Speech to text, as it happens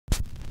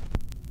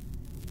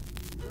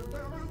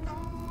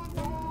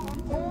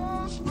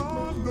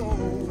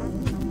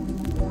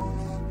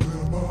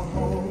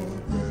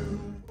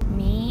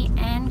Me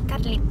and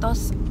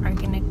Carlitos are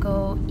gonna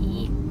go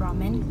eat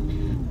ramen.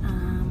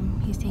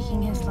 He's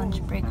taking his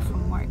lunch break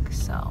from work,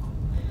 so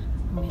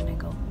I'm gonna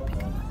go pick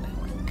him up at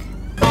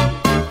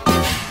work.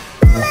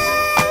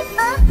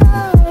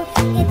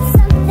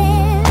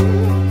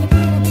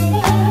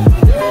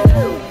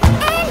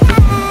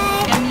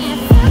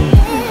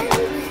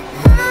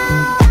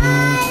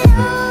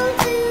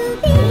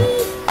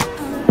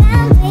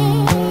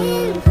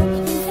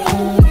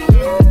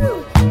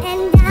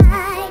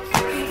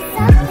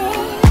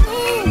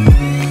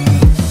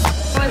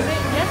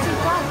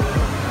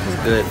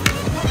 Good.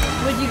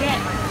 What'd you get?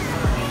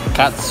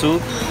 Katsu,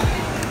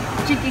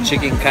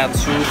 chicken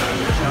katsu,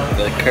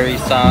 the curry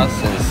sauce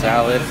and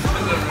salad.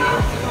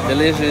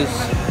 Delicious.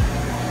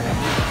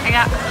 I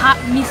got hot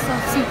miso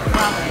soup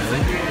ramen.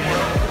 Really?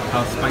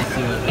 How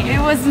spicy was it? It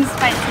wasn't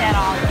spicy at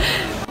all.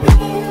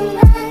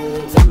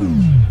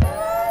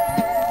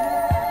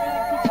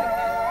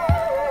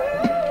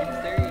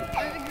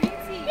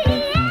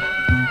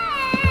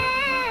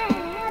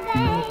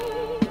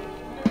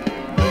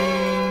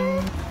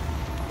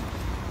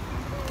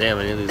 Damn,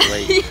 I nearly was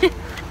late.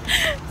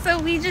 So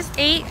we just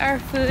ate our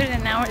food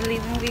and now we're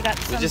leaving. We got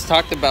We just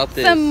talked about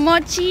this. some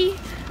mochi.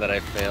 That I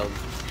failed.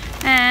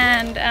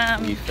 And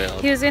You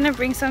failed. he was gonna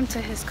bring some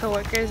to his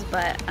coworkers,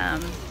 but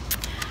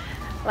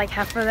like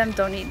half of them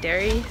don't eat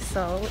dairy,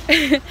 so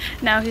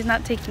now he's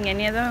not taking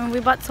any of them. And we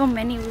bought so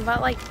many. We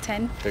bought like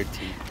 10,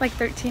 13. like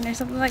 13 or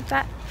something like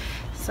that.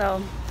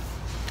 So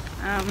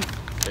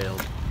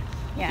Failed.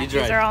 yeah, You these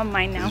drive. are all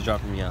mine now. He's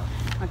dropping me off.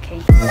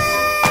 Okay.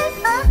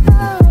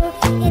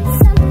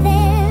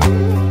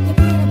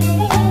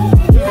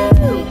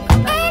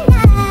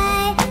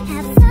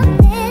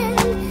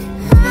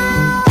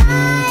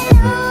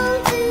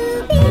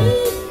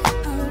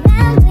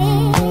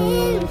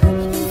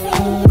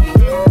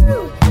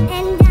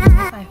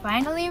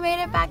 Finally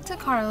made it back to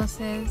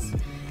Carlos's.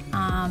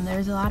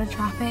 There's a lot of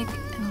traffic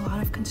and a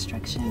lot of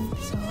construction,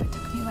 so it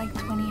took me like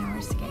 20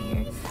 hours to get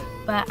here.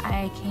 But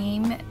I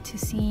came to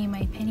see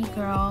my penny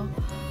girl.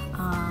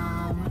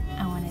 I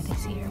wanted to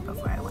see her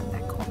before I went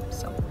back home,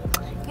 so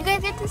you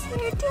guys get to see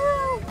her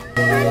too.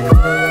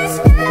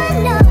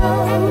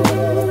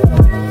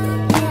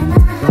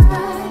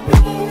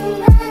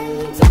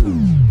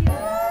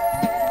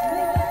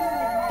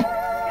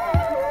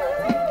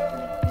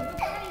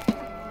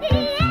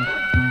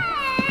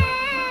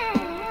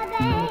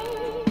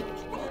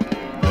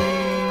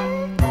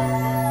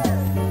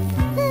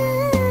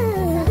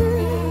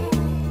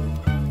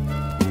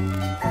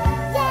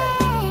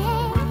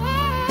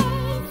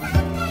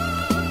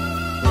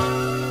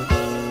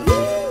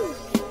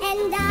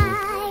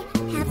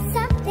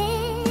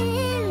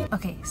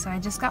 Okay, so I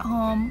just got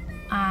home.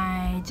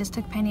 I just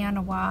took Penny on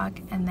a walk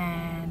and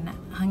then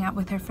hung out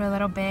with her for a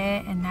little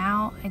bit, and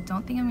now I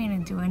don't think I'm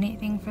gonna do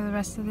anything for the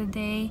rest of the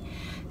day,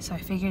 so I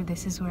figured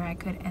this is where I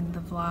could end the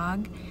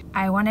vlog.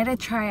 I wanted to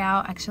try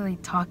out actually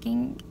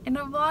talking in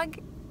a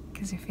vlog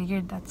because I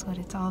figured that's what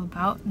it's all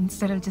about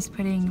instead of just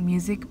putting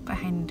music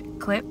behind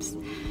clips.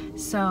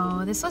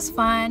 So this was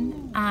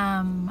fun.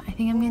 I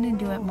think I'm gonna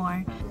do it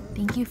more.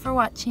 Thank you for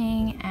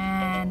watching,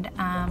 and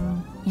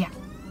yeah,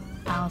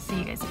 I'll see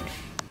you guys later.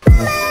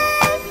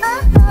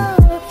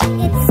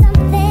 It's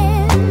something